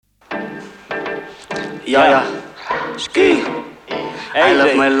yeah. Ski. I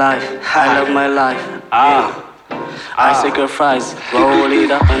love my life. I love my life. I sacrifice. Roll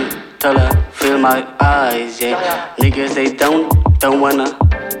it up until I feel my eyes. Yeah. Niggas they don't wanna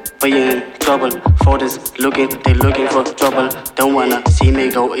be in trouble. For this they looking for trouble. Don't wanna see me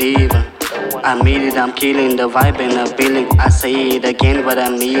go even. I mean it, I'm killing the vibe and the feeling. I say it again, what I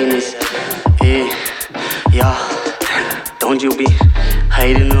mean is, yeah. Don't you be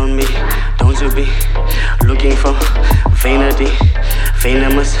hating on me. Don't you be looking for vanity,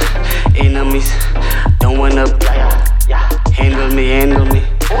 venomous enemies. Don't wanna handle me.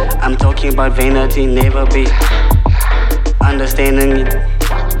 I'm talking about vanity, never be understanding it.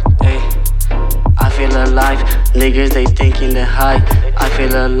 Hey, I feel alive. Niggas they thinking they're high. I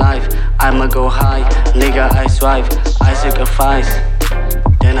feel alive. I'ma go high. Nigga, I strive. I sacrifice.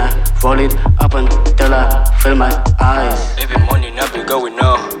 Then I roll it up until I fill my eyes. Every morning I be going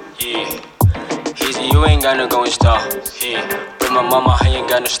up, yeah. Heezy, you ain't gonna go and stop, yeah. With my mama, I ain't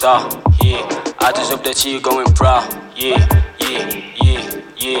gonna stop, yeah. I just hope that she going proud, yeah.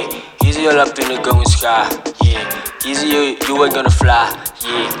 Heezy, all up in the going sky, yeah. Heezy, you ain't gonna fly,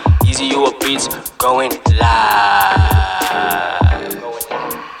 yeah. Heezy, you a beats going live.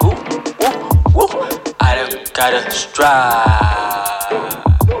 I done gotta strive,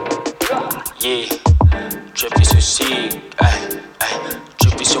 yeah. Trip is so sick,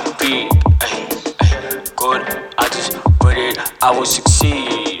 trip is so big, good, I just put it, I will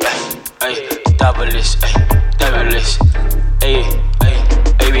succeed, devilish,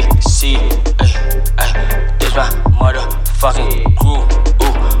 ABC, this my motherfucking crew,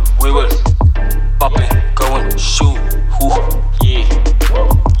 we will poppin', go and shoot,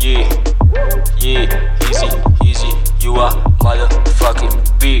 Heezy, you are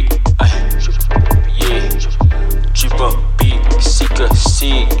motherfucking big, triple B, seeker,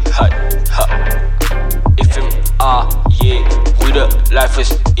 hot. FMR, yeah, we the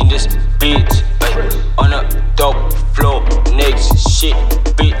lifers in this bitch, on a dope flow, next shit,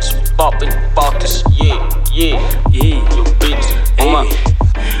 bitch, poppin' bottles, yeah, you bitch,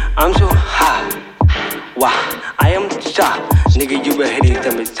 I'm so high, wow, I am shocked. Nigga, you been hating,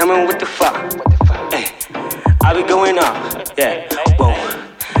 tell me what the fuck. Hey, I be going up, yeah, whoa.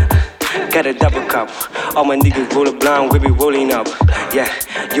 Got a double cup. All my niggas roll a blind, we be rolling up. Yeah,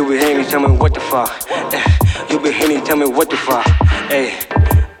 you be hating, tell me what the fuck. You be hating, tell me what the fuck. Hey,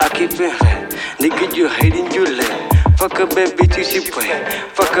 I keep feeling, nigga, you hating, you lame. Fuck a bad bitch, she play.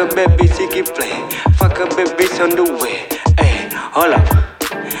 Fuck a bad bitch, she keep play. Fuck a bad bitch on the way. Hey, hold up,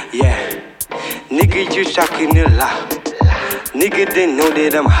 yeah. Nigga, you shocking a lot. Nigga, they know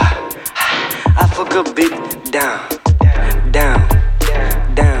that I'm hot. I fuck a bitch down.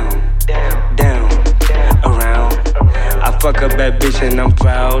 Around. I fuck a bad bitch and I'm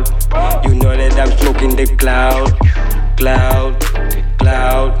proud. You know that I'm smoking the cloud.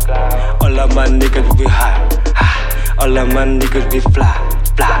 All of my niggas be high. All of my niggas be fly.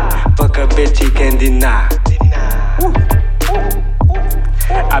 Fuck a bitch, he can't deny.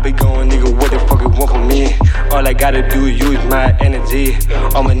 I be going, nigga, what the fuck you want from me? All I gotta do is use my energy.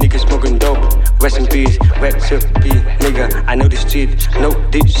 All my niggas smoking dope, rest in peace, recipe, nigga. I know the street, know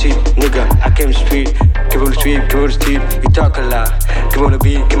this shit, nigga. I came the street, give on the street, you talk a lot. Give on the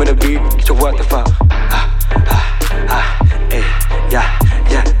beat, so what the fuck? Hey, yeah,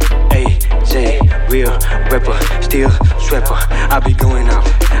 hey, say, real rapper, still strapper. I be going up,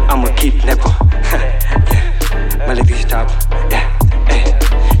 I'm a kidnapper. Yeah, my ladies stop, yeah.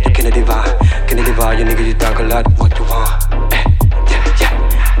 Can I divide you niggas, you talk a lot, what you want? Yeah,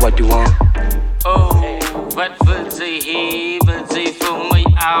 what you want? Wat wil sy hee, wil sy vir my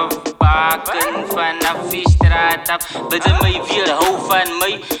afbaken vanaf die straat af. Wil sy my weerhou van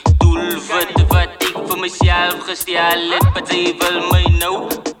my doelwit wat ek vir myself gestel het. Wat sy wil my nou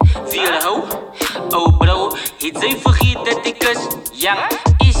weerhou. Bro, het sy vergeet dat ek is young,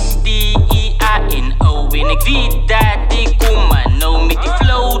 is die IANO. En ek weet dat ek kom maar nou met die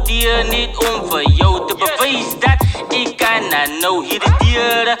flow dier net om vir jou te bewys dat ek kan nou hier die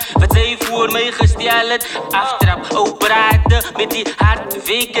diere wat sy voor my gestel het aftrap, brade met die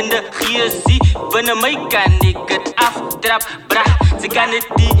hardwerkende geesie binne my kan ek het aftrap, bra, sy kan het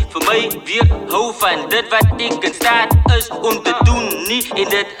nie vir my weerhou van dit wat ek in staat is om te doen nie,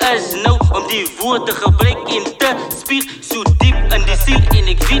 en dit is nou om die woord te gebruik en te spieg so diep in die ziel en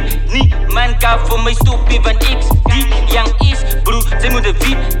ik weet niemand kan voor mij stoppen, want ik die yang is, broer. Zij moeten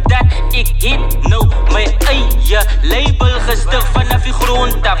weten dat ik hit nou mijn eigen label gestig vanaf die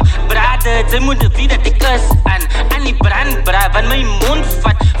grond af. Braden, zij moeten weten dat ik is aan die brandbraad, want mijn mond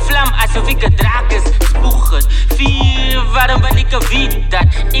vat vlam alsof ik een draak is, spoegers. Vier, waarom ben ik weet dat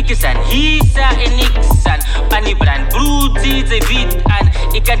ik is aan Heezy en ik aan die brandbroed, zij weet aan.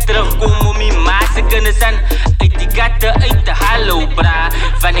 Ik kan terugkomen om mijn maas te kunnen zijn. Uit die gaten uit de hallo, bra.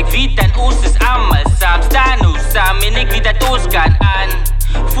 Van ik weet dat ons is allemaal samen. Staan nou samen en ik weet dat ons kan aan.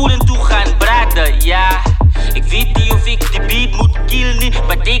 Voelen toe gaan braden, ja. Ik weet niet of ik die beat moet killen,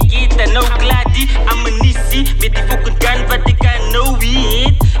 maar ik eet en nou klaar die ammunitie. Met die fucking gun wat ik kan nou wie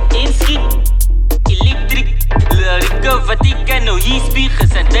heet. Inschiet, elektriek, lyrica wat ik kan nou hier spiegels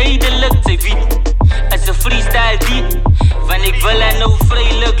en duidelijk. Zij weet, als een freestyle die. Van ik wil en nou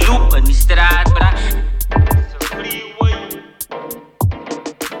vrijelijk lopen in die straat, bra.